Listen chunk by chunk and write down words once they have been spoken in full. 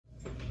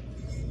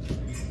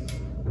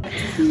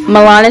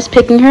Milan is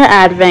picking her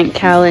advent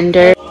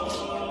calendar.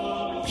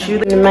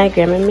 And my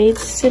grandma made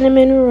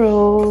cinnamon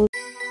rolls.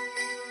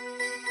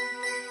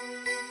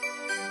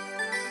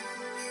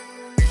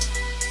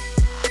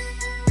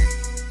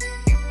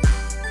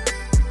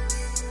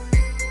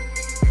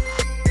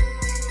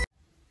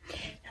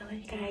 Hello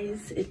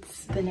guys,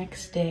 it's the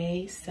next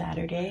day,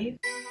 Saturday.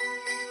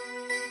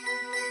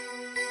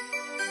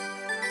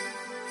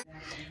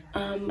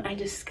 I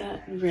just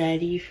got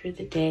ready for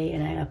the day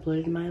and I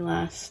uploaded my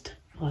last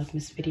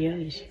Vlogmas video.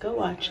 You should go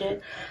watch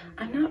it.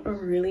 I'm not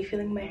really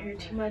feeling my hair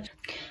too much.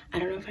 I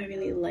don't know if I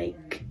really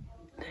like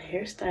the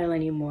hairstyle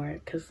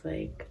anymore because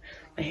like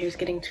my hair's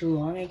getting too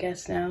long I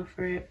guess now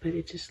for it, but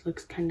it just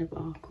looks kind of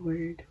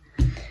awkward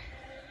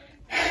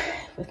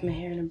with my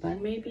hair in a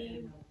bun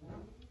maybe.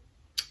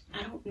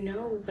 I don't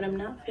know, but I'm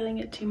not feeling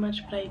it too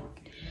much, but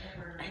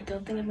I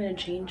don't think I'm gonna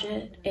change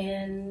it.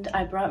 And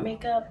I brought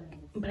makeup,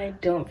 but I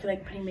don't feel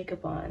like putting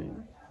makeup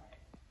on.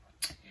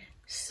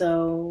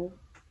 So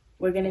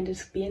we're gonna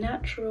just be a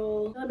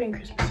natural. Celebrating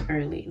Christmas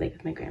early, like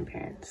with my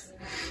grandparents.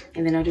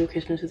 And then I'll do a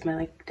Christmas with my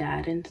like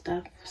dad and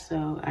stuff.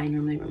 So I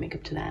normally wear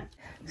makeup to that.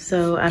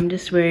 So I'm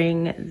just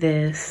wearing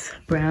this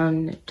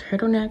brown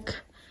turtleneck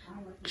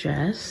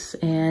dress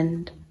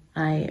and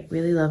I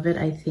really love it.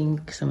 I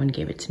think someone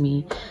gave it to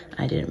me.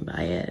 I didn't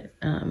buy it.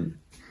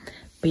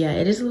 But yeah,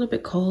 it is a little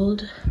bit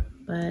cold,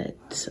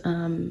 but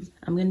I'm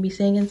gonna be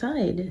staying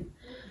inside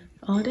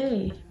all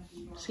day.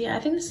 So yeah, I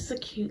think this is a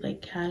cute,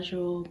 like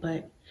casual,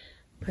 but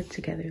put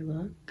together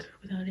look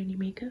without any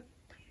makeup.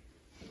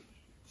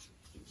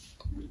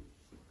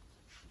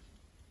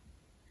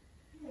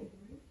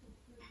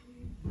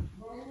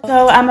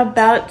 So I'm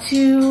about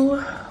to,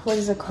 what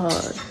is it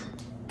called?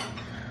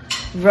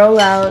 Roll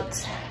out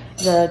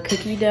the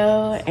cookie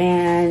dough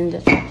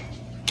and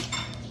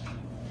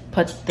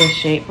put the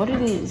shape. What are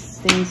these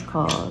things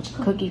called?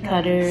 Cookie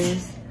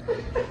cutters.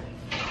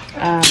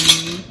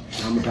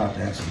 I'm about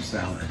to have some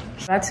salad.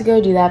 About to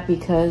go do that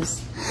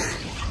because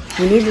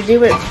we need to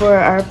do it for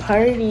our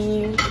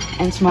party.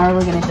 And tomorrow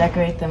we're gonna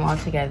decorate them all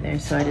together.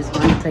 So I just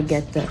wanted to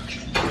get the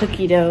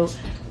cookie dough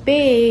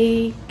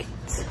baked.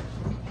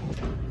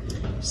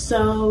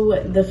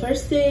 So the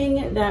first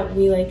thing that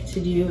we like to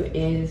do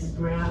is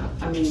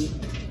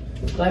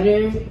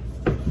butter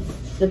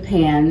the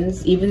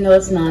pans, even though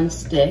it's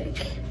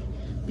non-stick,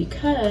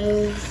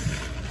 because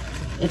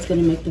it's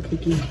gonna make the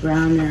cookies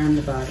browner on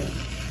the bottom.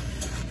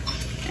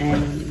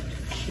 And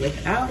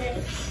without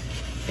it,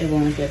 it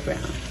won't get brown.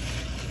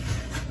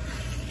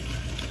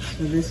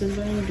 So this is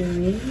what I'm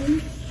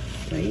doing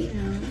right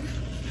now.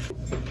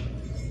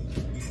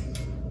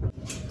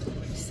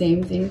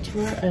 Same thing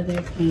to our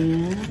other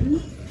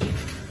pan.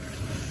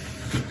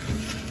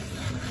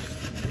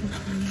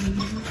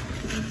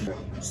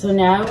 So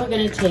now we're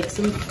gonna take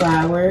some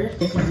flour.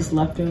 This is just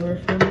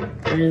leftover from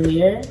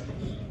earlier.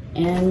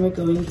 And we're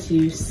going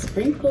to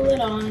sprinkle it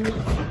on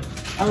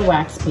our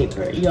wax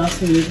paper. You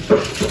also need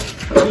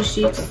 2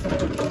 sheets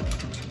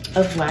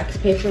of wax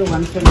paper,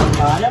 one for the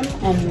bottom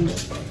and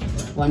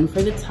one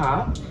for the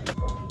top,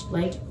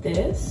 like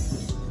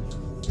this.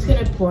 I'm just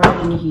gonna pour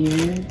it in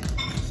here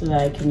so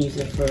that I can use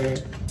it for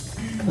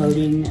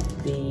coating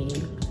the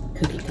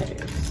cookie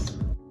cutters.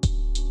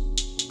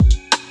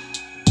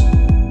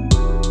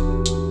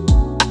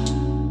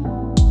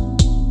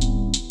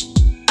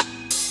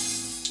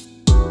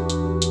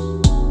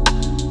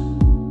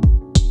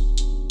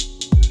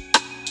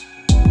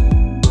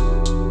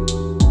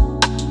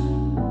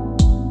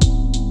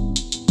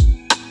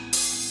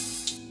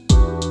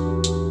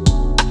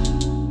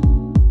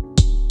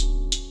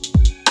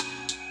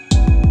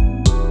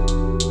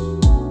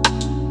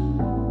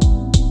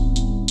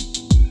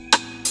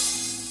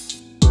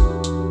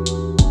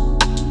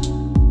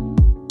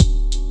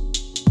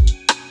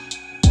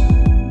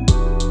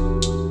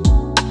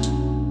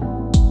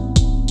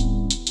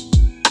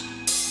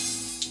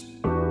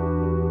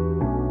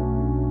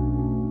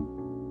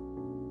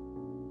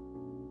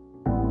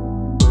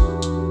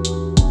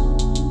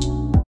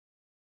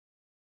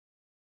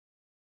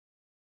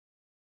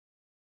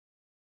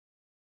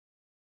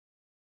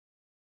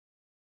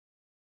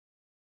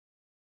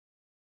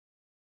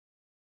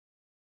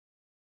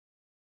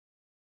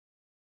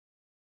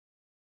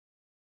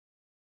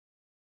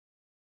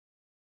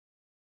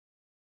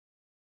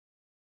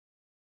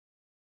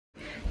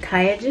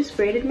 Kaya just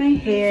braided my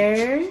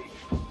hair.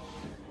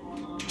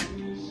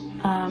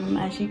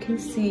 As you can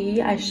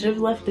see, I should have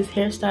left this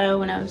hairstyle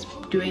when I was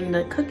doing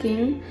the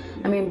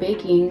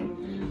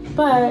baking,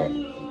 but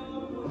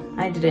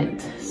I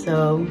didn't.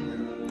 So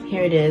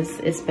here it is.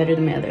 It's better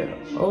than my other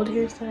old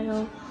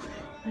hairstyle,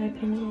 in my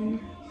opinion.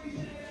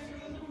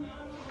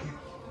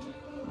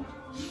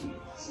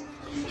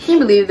 I can't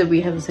believe that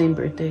we have the same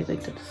birthday.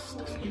 Like, that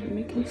doesn't even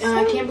make any sense.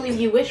 I can't believe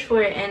you wished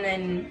for it and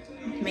then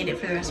made it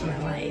for the rest of my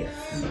life.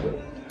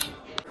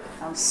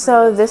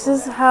 So this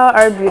is how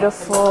our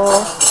beautiful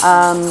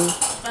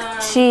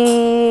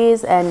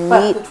cheese and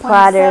meat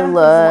platter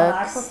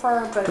looks.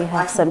 We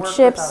have some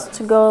chips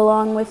to go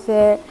along with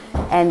it.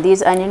 And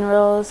these onion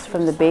rolls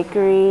from the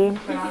bakery.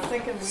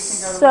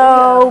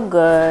 So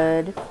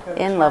good.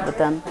 In love with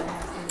them.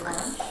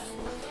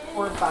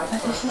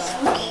 This is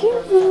so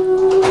cute.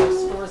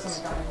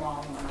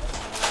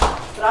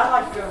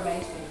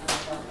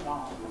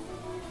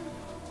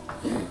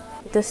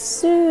 The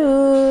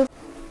soup.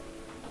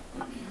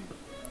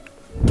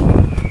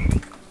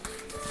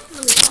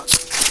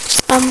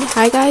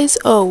 Hi guys.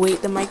 Oh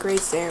wait, the mic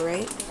right there,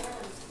 right?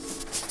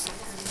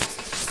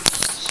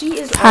 She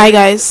is hi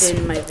guys.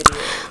 In my video.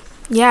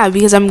 Yeah,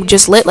 because I'm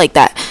just lit like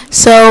that.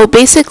 So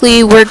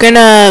basically, we're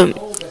gonna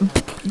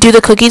do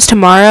the cookies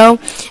tomorrow,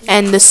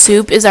 and the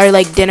soup is our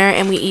like dinner,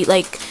 and we eat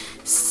like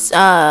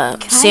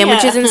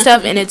sandwiches and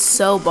stuff, and it's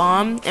so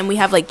bomb. And we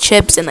have like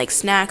chips and like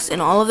snacks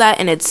and all of that,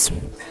 and it's.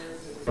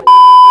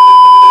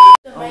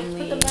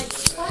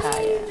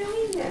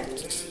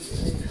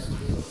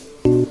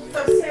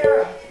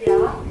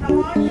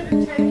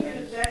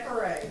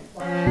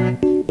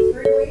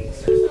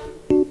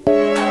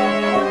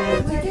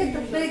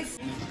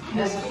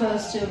 As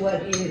opposed to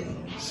what you...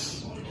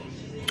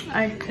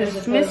 Our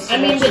Christmas. I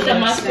mean, with the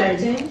mustard.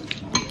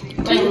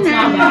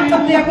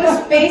 There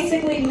was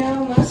basically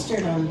no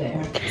mustard on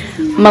there.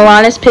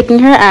 Milan is picking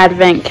her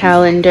advent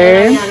calendar.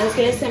 Aiyana's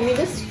gonna send me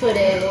this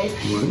footage.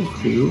 1,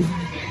 2.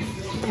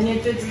 And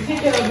if it's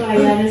good,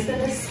 Aiyana's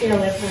gonna steal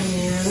it from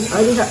you.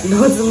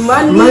 No, it's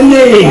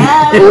Monday.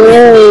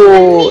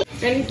 Ooh.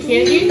 And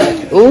candy?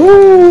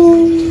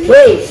 Ooh.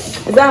 Wait,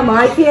 is that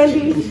my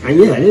candy?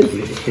 Yeah, it is.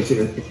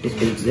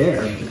 It's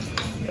there.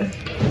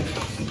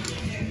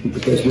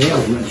 Because now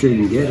I'm not sure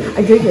you can get it.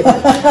 I did get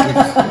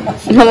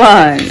it.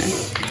 Milan.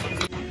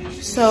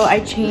 So I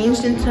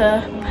changed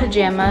into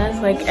pajamas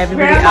like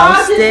everybody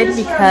else did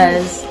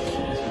because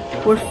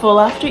we're full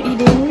after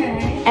eating.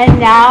 And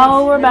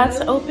now we're about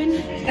to open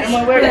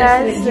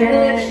presents.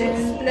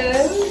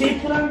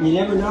 You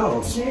never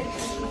know.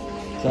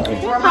 Sorry.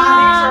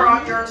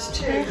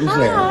 Who's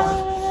there?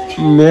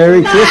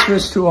 Merry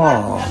Christmas to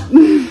all.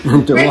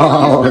 To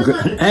all.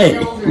 Hey,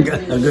 a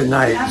good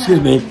night. Excuse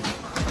me.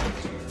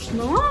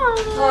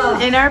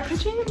 In our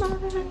pajamas.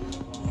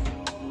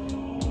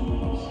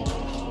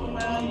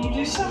 Well, you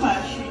do so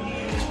much.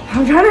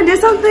 I'm trying to do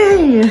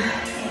something.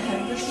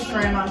 Okay, this is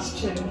Grandma's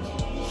too.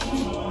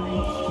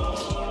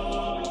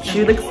 She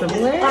looks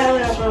similar. I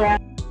don't know, around.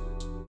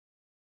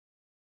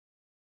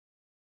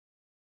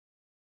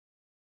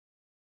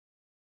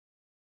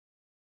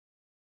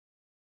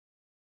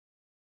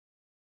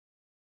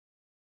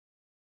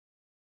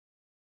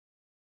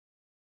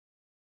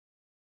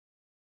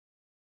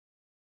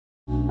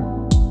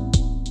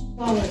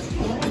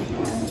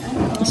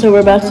 So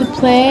we're about to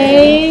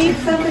play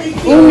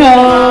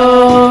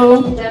Uno.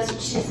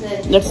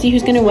 Let's see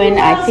who's gonna win.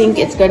 I think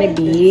it's gonna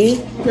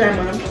be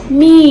Grandma.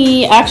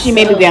 me. Actually,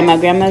 maybe Grandma.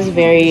 Grandma's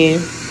very...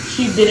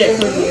 She did it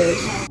for years.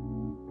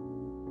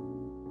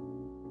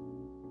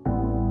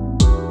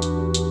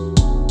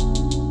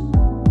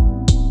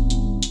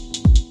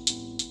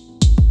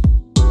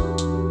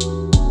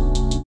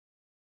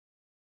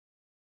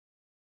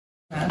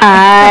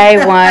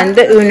 I won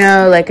the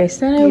Uno like I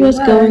said I was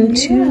going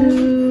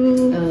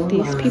to.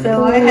 These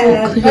people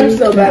I'm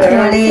so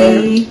better.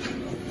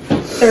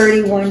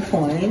 31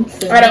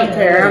 points. I don't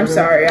care. I'm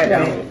sorry. I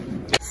don't.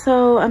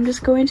 So I'm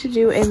just going to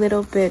do a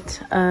little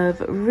bit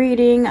of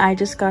reading. I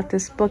just got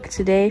this book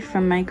today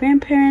from my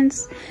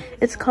grandparents.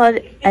 It's called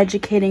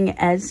Educating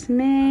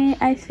Esme,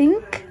 I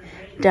think.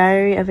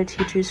 Diary of a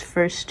Teacher's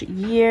First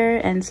Year.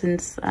 And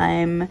since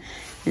I'm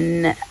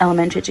an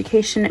elementary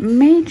education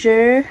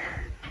major,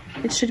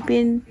 it should be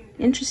an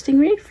interesting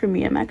read for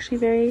me. I'm actually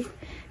very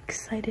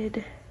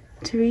excited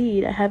to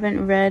read. I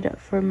haven't read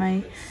for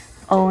my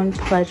own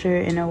pleasure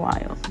in a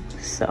while.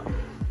 So,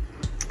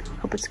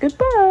 hope it's a good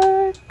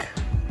book.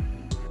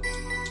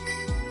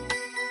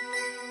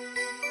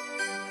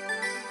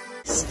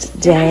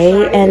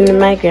 Day, and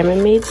my grandma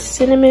made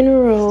cinnamon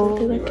rolls.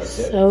 They look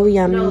so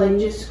yummy.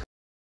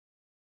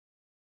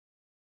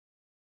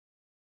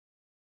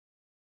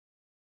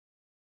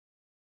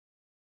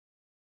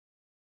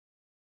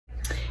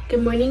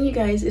 Good morning, you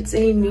guys. It's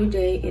a new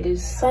day. It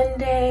is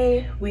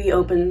Sunday. We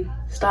opened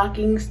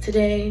stockings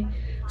today.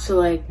 So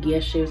like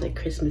yesterday was like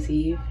Christmas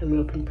Eve and we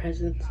opened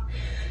presents.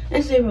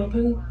 And today we're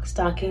opening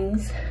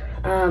stockings.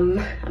 I'm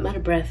out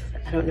of breath.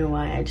 I don't know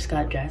why. I just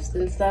got dressed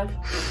and stuff.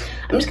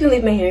 I'm just gonna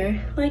leave my hair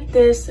like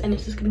this and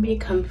it's just gonna be a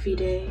comfy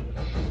day.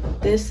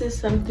 This is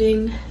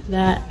something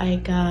that I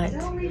got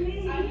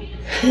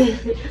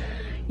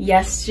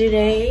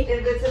yesterday.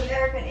 If it's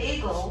American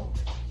Eagle.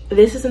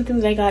 This is something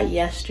that I got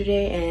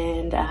yesterday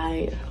and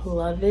I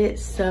love it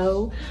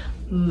so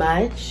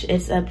much.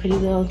 It's a Pretty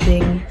Little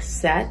Thing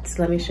set.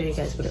 So let me show you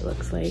guys what it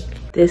looks like.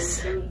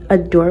 This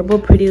adorable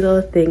Pretty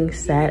Little Thing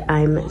set.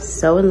 I'm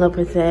so in love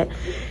with it.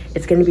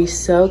 It's gonna be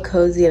so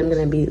cozy. I'm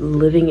gonna be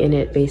living in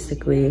it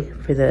basically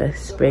for the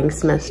spring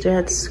semester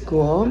at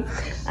school.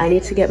 I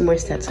need to get more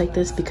sets like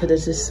this because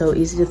it's just so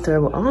easy to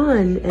throw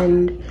on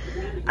and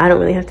I don't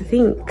really have to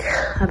think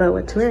about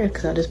what to wear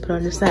because I'll just put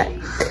on a set.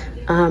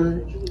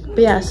 But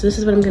yeah, so this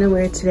is what I'm gonna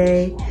wear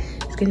today.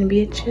 It's gonna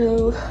be a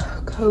chill,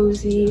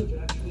 cozy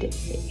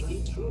day.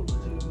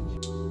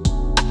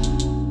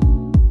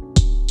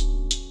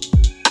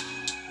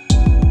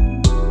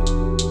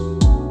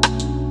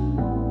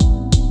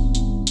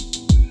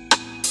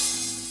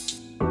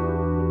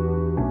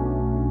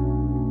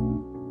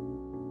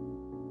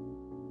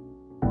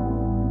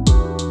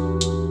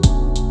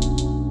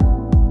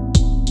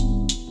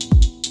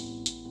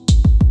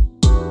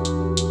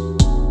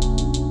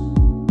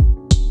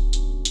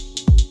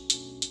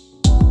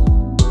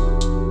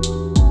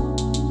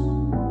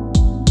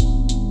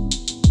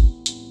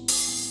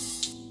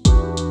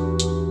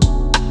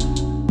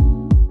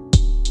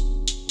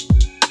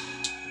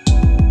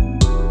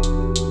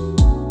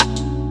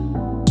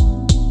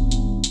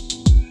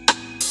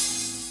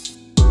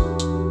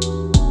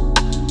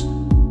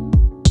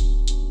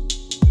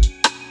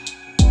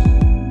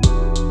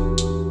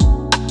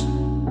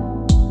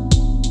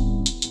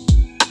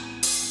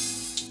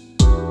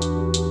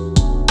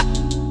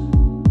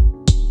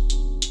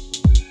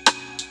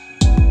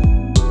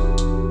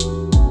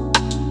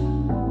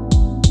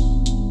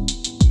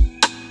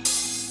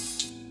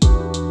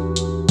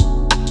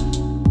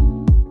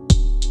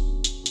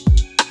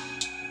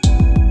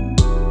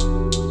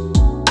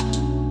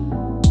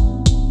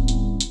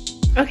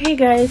 Okay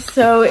guys,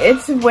 so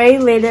it's way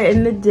later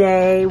in the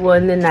day, well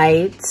in the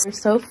night. We're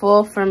so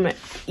full from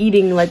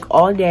eating like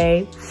all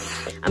day.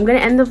 I'm gonna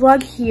end the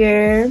vlog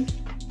here.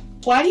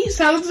 Why do you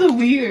sound so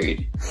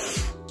weird?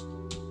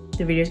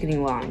 The video's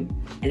getting long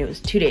and it was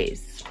 2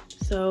 days.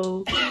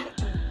 So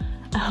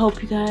I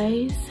hope you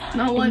guys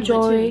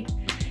enjoy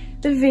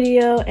the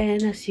video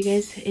and I'll see you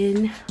guys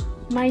in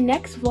my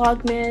next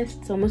Vlogmas.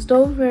 It's almost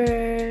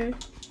over.